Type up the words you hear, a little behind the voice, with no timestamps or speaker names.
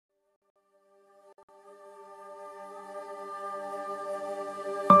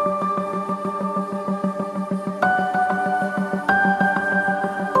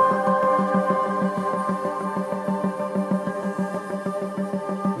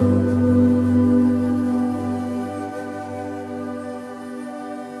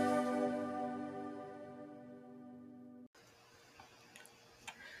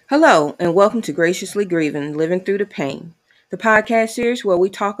Hello, and welcome to Graciously Grieving, Living Through the Pain, the podcast series where we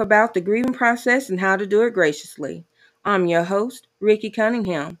talk about the grieving process and how to do it graciously. I'm your host, Ricky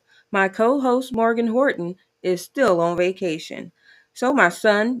Cunningham. My co-host, Morgan Horton, is still on vacation. So my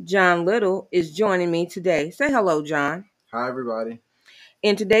son, John Little, is joining me today. Say hello, John. Hi, everybody.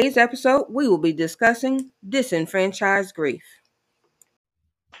 In today's episode, we will be discussing disenfranchised grief.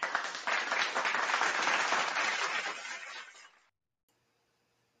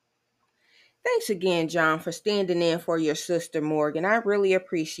 Thanks again, John, for standing in for your sister, Morgan. I really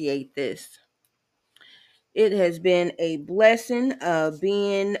appreciate this. It has been a blessing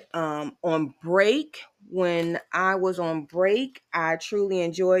being on break. When I was on break, I truly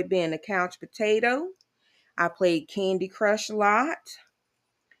enjoyed being a couch potato. I played Candy Crush a lot.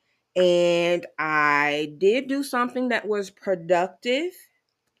 And I did do something that was productive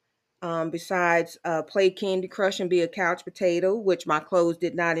besides play Candy Crush and be a couch potato, which my clothes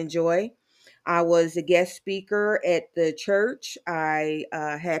did not enjoy. I was a guest speaker at the church. I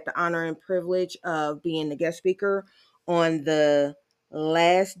had the honor and privilege of being the guest speaker on the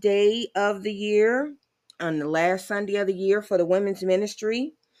last day of the year, on the last Sunday of the year for the women's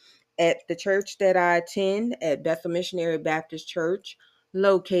ministry at the church that I attend at Bethel Missionary Baptist Church,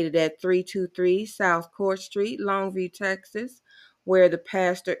 located at 323 South Court Street, Longview, Texas, where the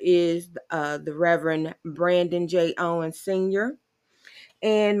pastor is the Reverend Brandon J. Owens Sr.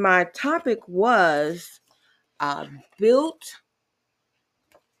 And my topic was built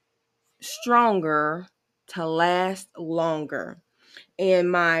stronger to last longer.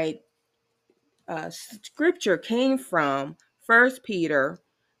 And my scripture came from 1 Peter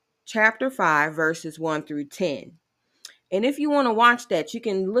chapter 5, verses 1 through 10. And if you want to watch that, you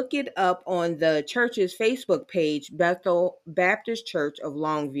can look it up on the church's Facebook page, Bethel Baptist Church of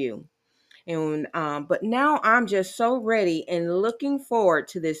Longview. And but now I'm just so ready and looking forward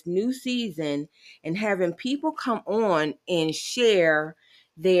to this new season and having people come on and share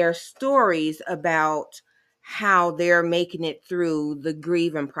their stories about how they're making it through the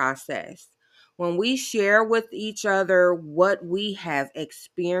grieving process. When we share with each other what we have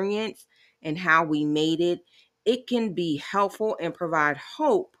experienced and how we made it, it can be helpful and provide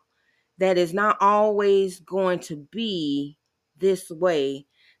hope that is not always going to be this way,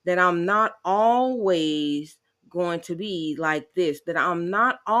 that I'm not always going to be like this, that I'm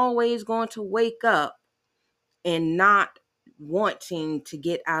not always going to wake up and not wanting to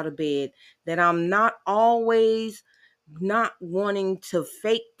get out of bed, that I'm not always not wanting to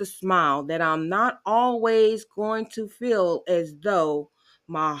fake the smile, that I'm not always going to feel as though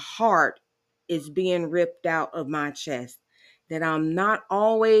my heart is being ripped out of my chest, that I'm not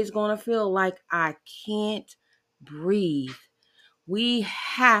always going to feel like I can't breathe. We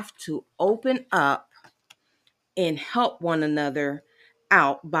have to open up and help one another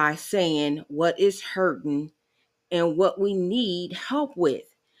out by saying what is hurting and what we need help with.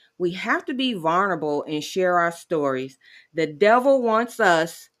 We have to be vulnerable and share our stories. The devil wants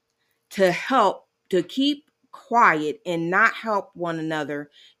us to keep quiet and not help one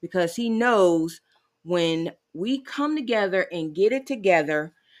another because he knows when we come together and get it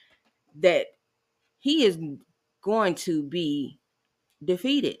together that he is going to be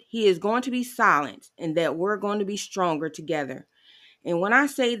defeated. He is going to be silenced and that we're going to be stronger together. And when I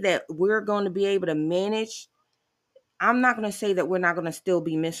say that we're going to be able to manage, I'm not going to say that we're not going to still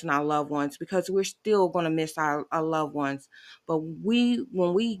be missing our loved ones because we're still going to miss our loved ones. But when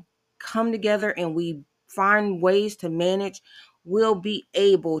we come together and we find ways to manage, we'll be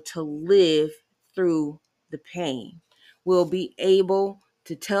able to live through the pain. We'll be able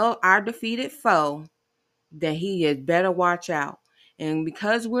to tell our defeated foe that he had better watch out. And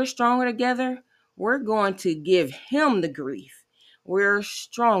because we're stronger together, we're going to give him the grief. We're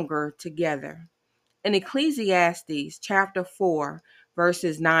stronger together. In Ecclesiastes chapter 4,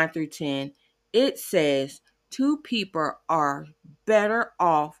 verses 9 through 10, it says, two people are better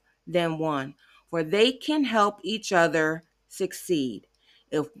off than one, for they can help each other succeed.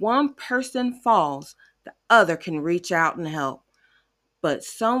 If one person falls, the other can reach out and help. But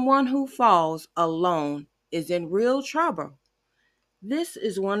someone who falls alone is in real trouble. This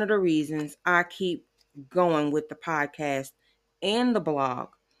is one of the reasons I keep going with the podcast and the blog.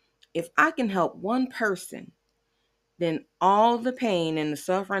 If I can help one person, then all the pain and the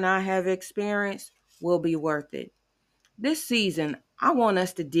suffering I have experienced will be worth it. This season, I want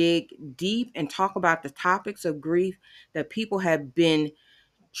us to dig deep and talk about the topics of grief that people have been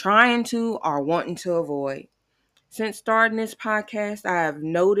trying to or wanting to avoid. Since starting this podcast, I have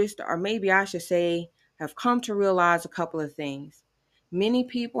noticed, or maybe I should say, have come to realize a couple of things. Many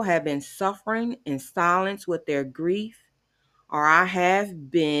people have been suffering in silence with their grief, or I have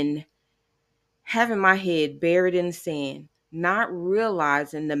been having my head buried in the sand, not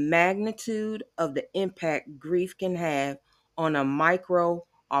realizing the magnitude of the impact grief can have on a micro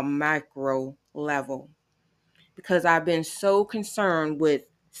or macro level. Because I've been so concerned with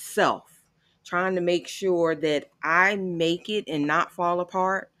self, trying to make sure that I make it and not fall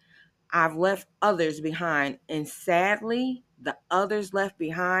apart. I've left others behind, and sadly, the others left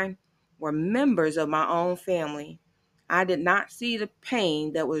behind were members of my own family. I did not see the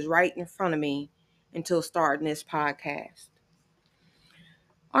pain that was right in front of me until starting this podcast.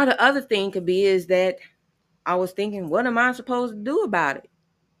 Or the other thing could be is that I was thinking, what am I supposed to do about it?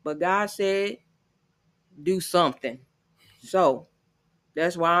 But God said, do something. So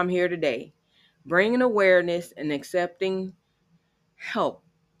that's why I'm here today, bringing awareness and accepting help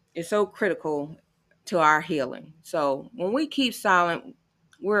is so critical to our healing. So when we keep silent,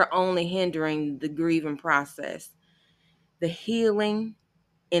 we're only hindering the grieving process, the healing,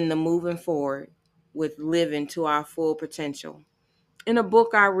 and the moving forward with living to our full potential. In a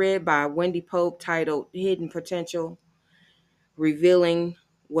book I read by Wendy Pope titled Hidden Potential, Revealing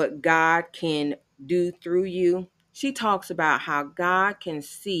What God Can Do Through You, she talks about how God can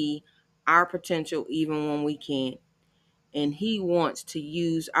see our potential even when we can't. And he wants to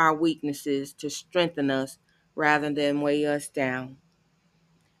use our weaknesses to strengthen us rather than weigh us down.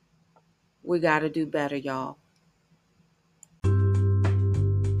 We got to do better, y'all.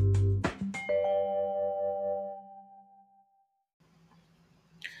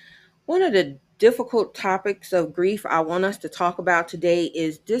 One of the difficult topics of grief I want us to talk about today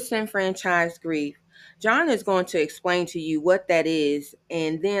is disenfranchised grief. John is going to explain to you what that is,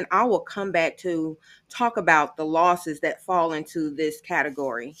 and then I will come back to talk about the losses that fall into this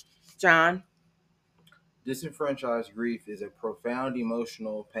category. John? Disenfranchised grief is a profound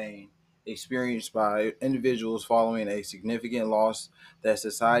emotional pain experienced by individuals following a significant loss that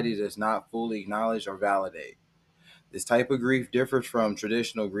society does not fully acknowledge or validate. This type of grief differs from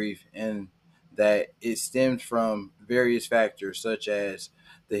traditional grief in that it stems from various factors such as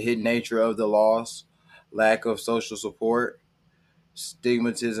the hidden nature of the loss, lack of social support,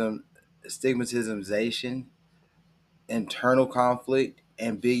 stigmatization, internal conflict,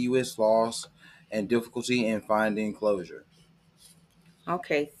 ambiguous loss, and difficulty in finding closure.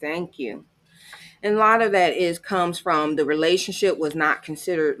 Okay, thank you. And a lot of that comes from the relationship was not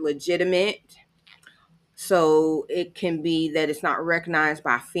considered legitimate. So it can be that it's not recognized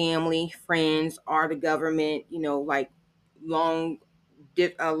by family, friends, or the government, like long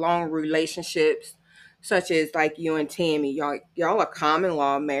long relationships, such as like you and Tammy. Y'all are common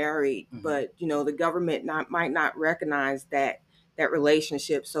law married, but the government might not recognize that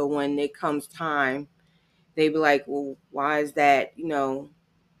relationship. So when it comes time, they be like, well, why is that?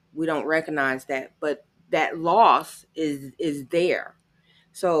 We don't recognize that, but that loss is there.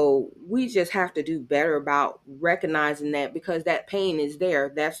 So we just have to do better about recognizing that, because that pain is there.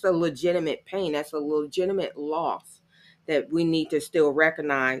 That's a legitimate pain. That's a legitimate loss that we need to still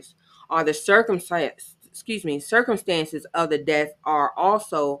recognize. Or the circumstances of the death are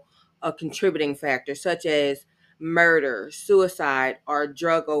also a contributing factor, such as murder, suicide, or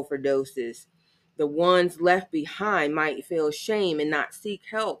drug overdoses. The ones left behind might feel shame and not seek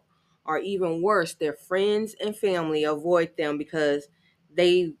help, or even worse, their friends and family avoid them because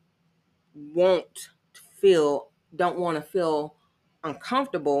they don't want to feel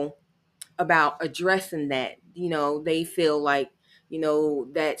uncomfortable about addressing that. They feel like,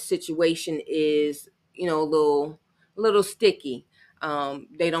 that situation is, a little sticky.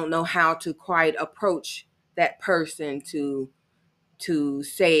 They don't know how to quite approach that person to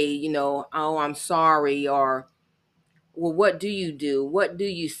say, oh, I'm sorry, or well, what do you do? What do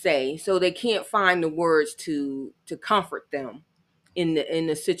you say? So they can't find the words to comfort them in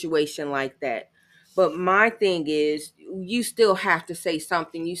a situation like that. But my thing is, you still have to say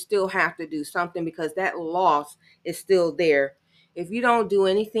something. You still have to do something, because that loss is still there. If you don't do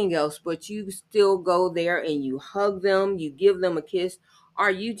anything else, but you still go there and you hug them, you give them a kiss, or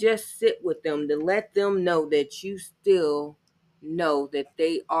you just sit with them to let them know that you still know that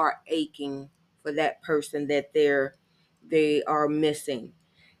they are aching for that person that they are missing.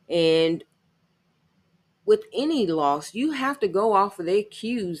 And with any loss, you have to go off of their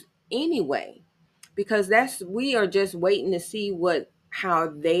cues anyway, because we are just waiting to see what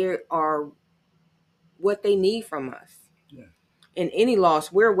they need from us. Yeah. In any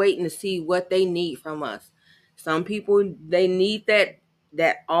loss, we're waiting to see what they need from us. Some people, they need that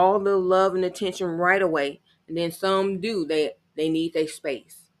all the love and attention right away, and then some do. They need their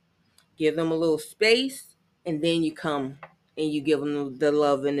space. Give them a little space, and then you come and you give them the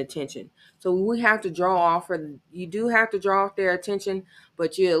love and attention. So we have to draw off, or you do have to draw off their attention,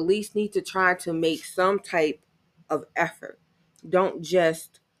 but you at least need to try to make some type of effort. Don't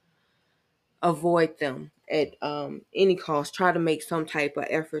just avoid them at any cost. Try to make some type of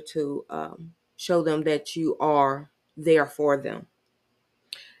effort to show them that you are there for them.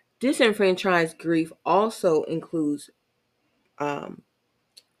 Disenfranchised grief also includes um,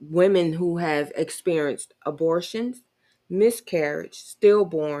 women who have experienced abortions, miscarriage,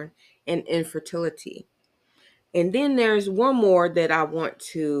 stillborn, and infertility. And then there's one more that I want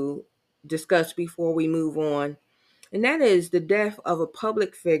to discuss before we move on, and that is the death of a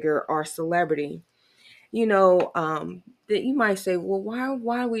public figure or celebrity. That you might say, well,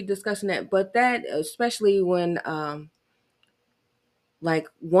 why are we discussing that? But that, especially when like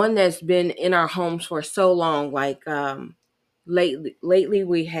one that's been in our homes for so long, like lately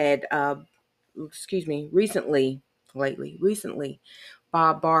we had recently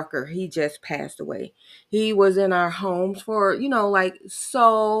Bob Barker, he just passed away. He was in our homes for, like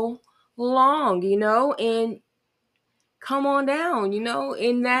so long, and come on down,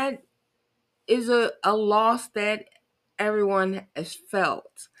 and that is a loss that everyone has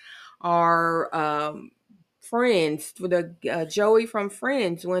felt. Our friends, for the Joey from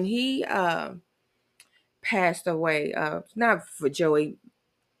Friends, when he passed away, not for Joey,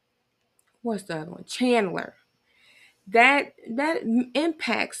 what's the other one? Chandler. That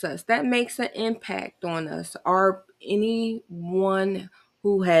impacts us. That makes an impact on us. Or anyone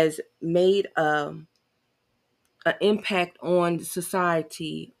who has made an impact on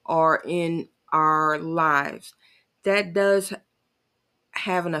society or in our lives, that does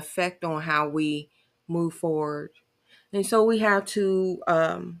have an effect on how we move forward. And so we have to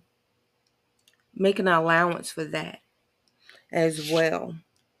make an allowance for that as well.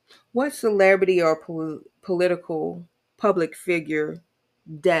 What celebrity or political public figure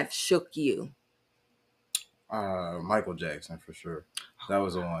death shook you? Michael Jackson for sure. That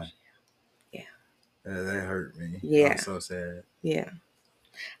was the one. Yeah. That hurt me. I Yeah. was so sad. Yeah.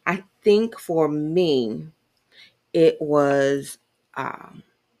 I think for me, it was, it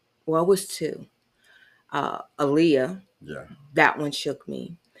was two. Aaliyah, Yeah. that one shook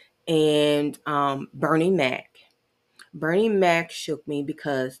me. And Bernie Mac. Bernie Mac shook me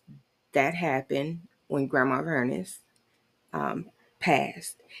because that happened when Grandma Ernest um,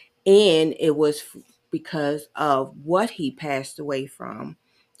 passed. And it was because of what he passed away from.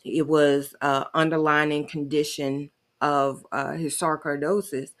 It was underlying condition of his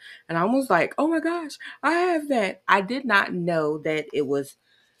sarcoidosis. And I was like, oh my gosh, I have that. I did not know that it was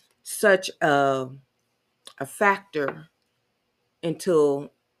such a factor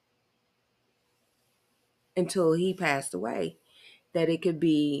until he passed away, that it could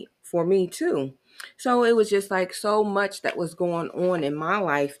be for me too. So it was just like so much that was going on in my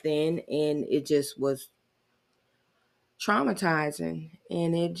life then, and it just was traumatizing,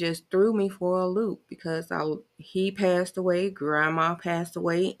 and it just threw me for a loop because he passed away, grandma passed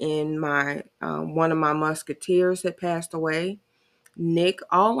away, and my one of my musketeers had passed away, Nick,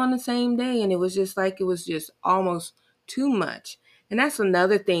 all on the same day, and it was just like it was just almost too much. And that's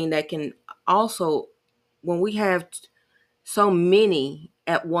another thing that can also, when we have so many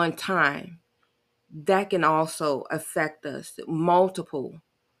at one time, that can also affect us, multiple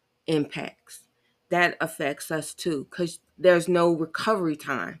impacts. That affects us too, because there's no recovery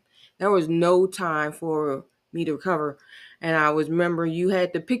time. There was no time for me to recover. And I was remember you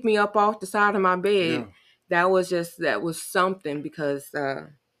had to pick me up off the side of my bed. Yeah. That was something, because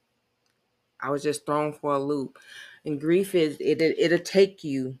I was just thrown for a loop. And grief it'll take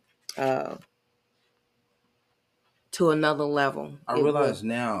you uh, to another level. I It will. realize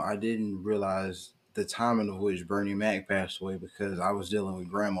now I didn't realize the timing of which Bernie Mac passed away because I was dealing with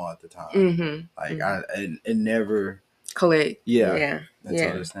grandma at the time. Mm-hmm. Like Mm-hmm. it never. Collect. Yeah. Yeah. Until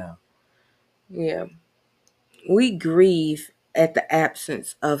Yeah. this now. Yeah. We grieve at the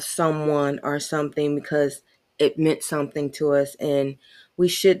absence of someone or something because it meant something to us, and we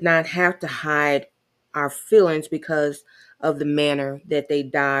should not have to hide our feelings because of the manner that they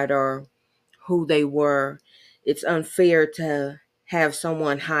died or who they were. It's unfair to have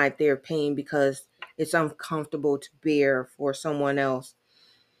someone hide their pain because it's uncomfortable to bear for someone else.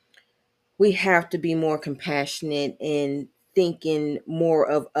 We have to be more compassionate and thinking more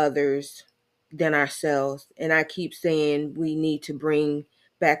of others than ourselves. And I keep saying we need to bring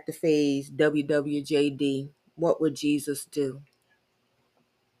back the phase WWJD. What would Jesus do?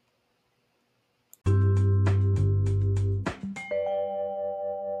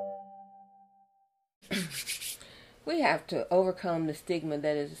 We have to overcome the stigma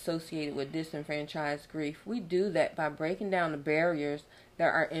that is associated with disenfranchised grief. We do that by breaking down the barriers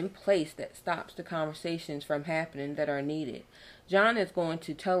that are in place that stops the conversations from happening that are needed. John is going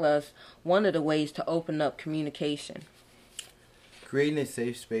to tell us one of the ways to open up communication. Creating a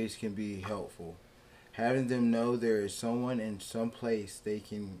safe space can be helpful. Having them know there is someone in some place they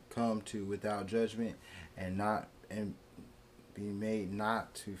can come to without judgment and be made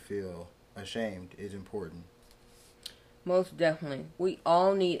not to feel ashamed is important. Most definitely. We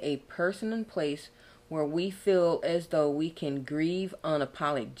all need a person and place where we feel as though we can grieve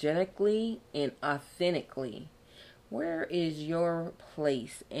unapologetically and authentically. Where is your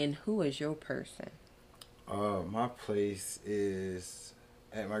place and who is your person? My place is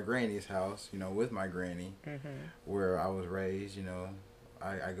at my granny's house, with my granny, where I was raised,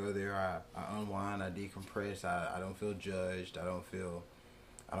 I go there, I unwind, I decompress, I don't feel judged, I don't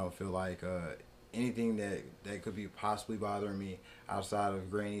feel like anything that could be possibly bothering me outside of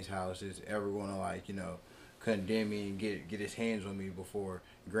Granny's house is ever going to condemn me and get his hands on me before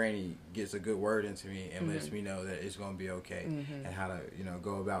Granny gets a good word into me and lets me know that it's going to be okay and how to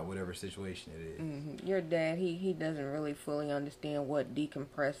go about whatever situation it is. Your dad, he doesn't really fully understand what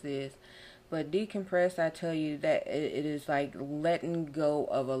decompress is, but decompress, I tell you that it is like letting go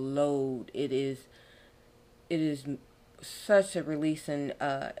of a load. It is such a releasing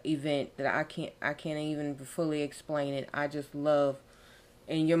event that I can't even fully explain it. I just love,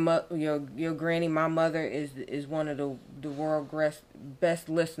 and your granny, my mother is one of the world's best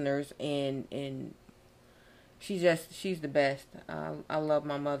listeners, and she's the best. I love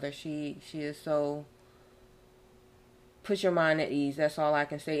my mother. She is so put your mind at ease. That's all I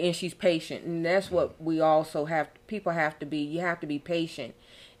can say. And she's patient, and that's what we also have. People have to be. You have to be patient,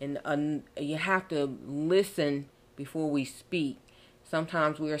 and you have to listen before we speak.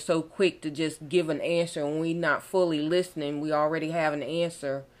 Sometimes we are so quick to just give an answer and we're not fully listening. We already have an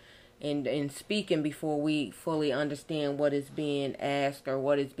answer and speaking before we fully understand what is being asked or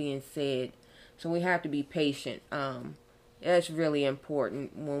what is being said. So we have to be patient. That's really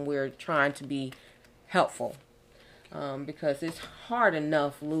important when we're trying to be helpful, because it's hard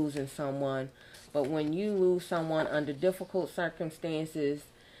enough losing someone, but when you lose someone under difficult circumstances,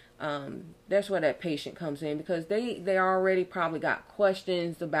 that's where that patient comes in, because they already probably got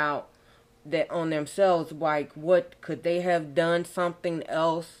questions about that on themselves, like what could they have done something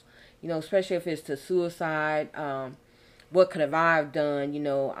else, especially if it's to suicide. What could have I done?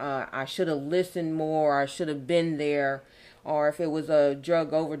 I should have listened more. I should have been there. Or if it was a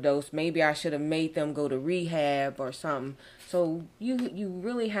drug overdose, maybe I should have made them go to rehab or something. So you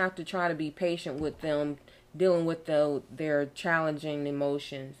really have to try to be patient with them, dealing with their challenging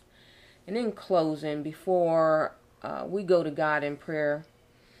emotions. And in closing, before we go to God in prayer,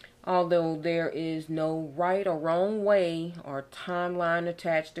 although there is no right or wrong way or timeline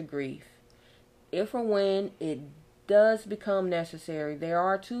attached to grief, if or when it does become necessary, there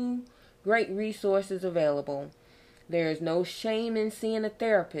are two great resources available. There is no shame in seeing a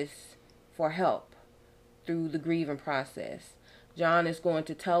therapist for help through the grieving process. John is going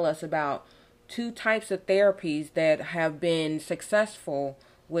to tell us about two types of therapies that have been successful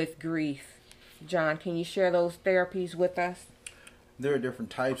with grief. John, can you share those therapies with us? There are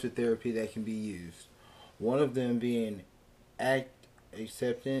different types of therapy that can be used. One of them being act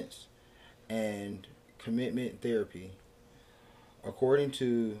acceptance and commitment therapy. According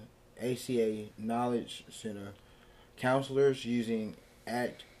to ACA Knowledge Center, counselors using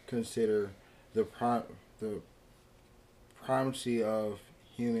ACT consider the primacy of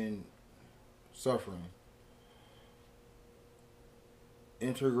human suffering,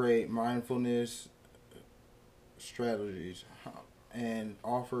 integrate mindfulness strategies, and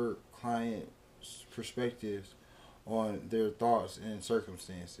offer clients perspectives on their thoughts and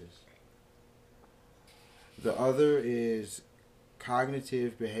circumstances. The other is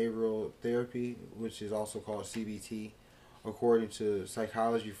cognitive behavioral therapy, which is also called CBT. According to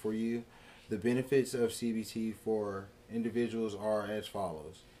Psychology for You, the benefits of CBT for individuals are as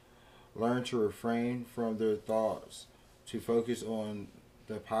follows. Learn to refrain from their thoughts, to focus on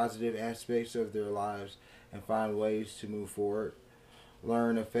the positive aspects of their lives and find ways to move forward.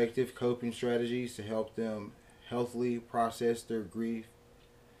 Learn effective coping strategies to help them healthily process their grief.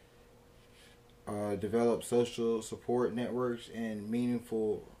 Develop social support networks and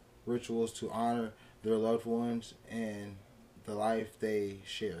meaningful rituals to honor their loved ones and the life they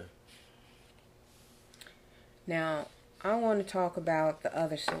share. Now, I want to talk about the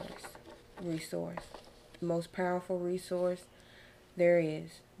other resource, the most powerful resource there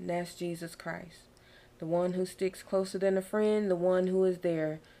is, and that's Jesus Christ, the one who sticks closer than a friend, the one who is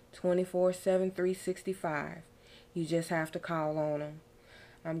there 24/7, 365. You just have to call on him.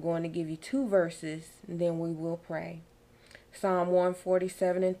 I'm going to give you 2 verses, and then we will pray. Psalm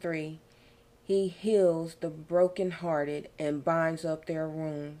 147:3. He heals the brokenhearted and binds up their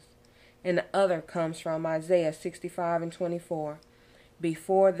wounds. And the other comes from Isaiah 65:24.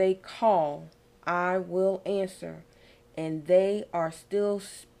 Before they call, I will answer, and they are still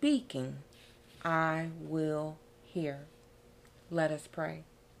speaking, I will hear. Let us pray.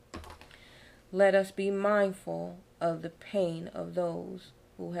 Let us be mindful of the pain of those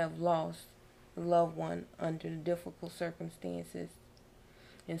who have lost a loved one under difficult circumstances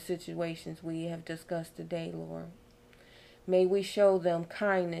and situations we have discussed today, Lord. May we show them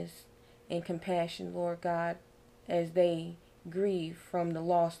kindness and compassion, Lord God, as they grieve from the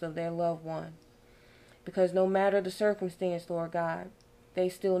loss of their loved one. Because no matter the circumstance, Lord God, they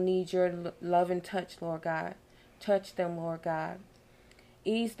still need your love and touch, Lord God. Touch them, Lord God.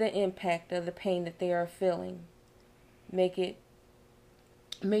 Ease the impact of the pain that they are feeling. Make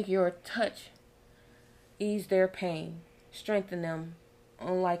your touch ease their pain. Strengthen them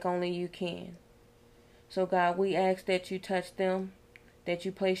like only you can. So God, we ask that you touch them, that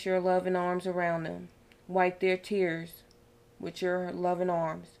you place your loving arms around them. Wipe their tears with your loving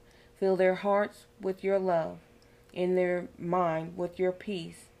arms. Fill their hearts with your love, in their mind with your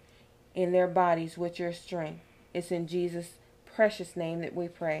peace, in their bodies with your strength. It's in Jesus' precious name that we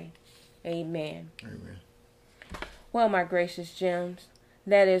pray. Amen. Amen. Well, my gracious gems,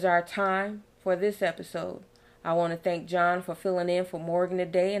 that is our time for this episode. I want to thank John for filling in for Morgan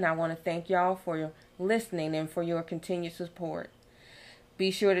today, and I want to thank y'all for your listening and for your continued support.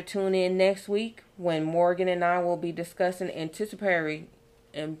 Be sure to tune in next week when Morgan and I will be discussing anticipatory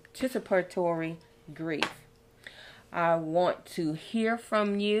grief. I want to hear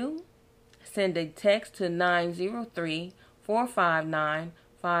from you. Send a text to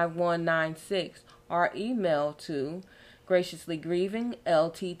 903-459-5196 or email to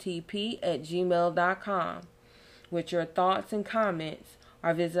graciouslygrievinglttp@gmail.com with your thoughts and comments,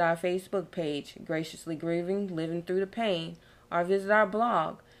 or visit our Facebook page, Graciously Grieving, Living Through the Pain, or visit our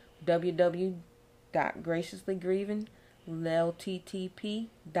blog,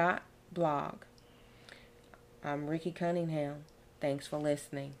 www.graciouslygrievinglttp.blog. I'm Ricky Cunningham. Thanks for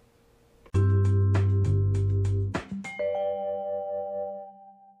listening.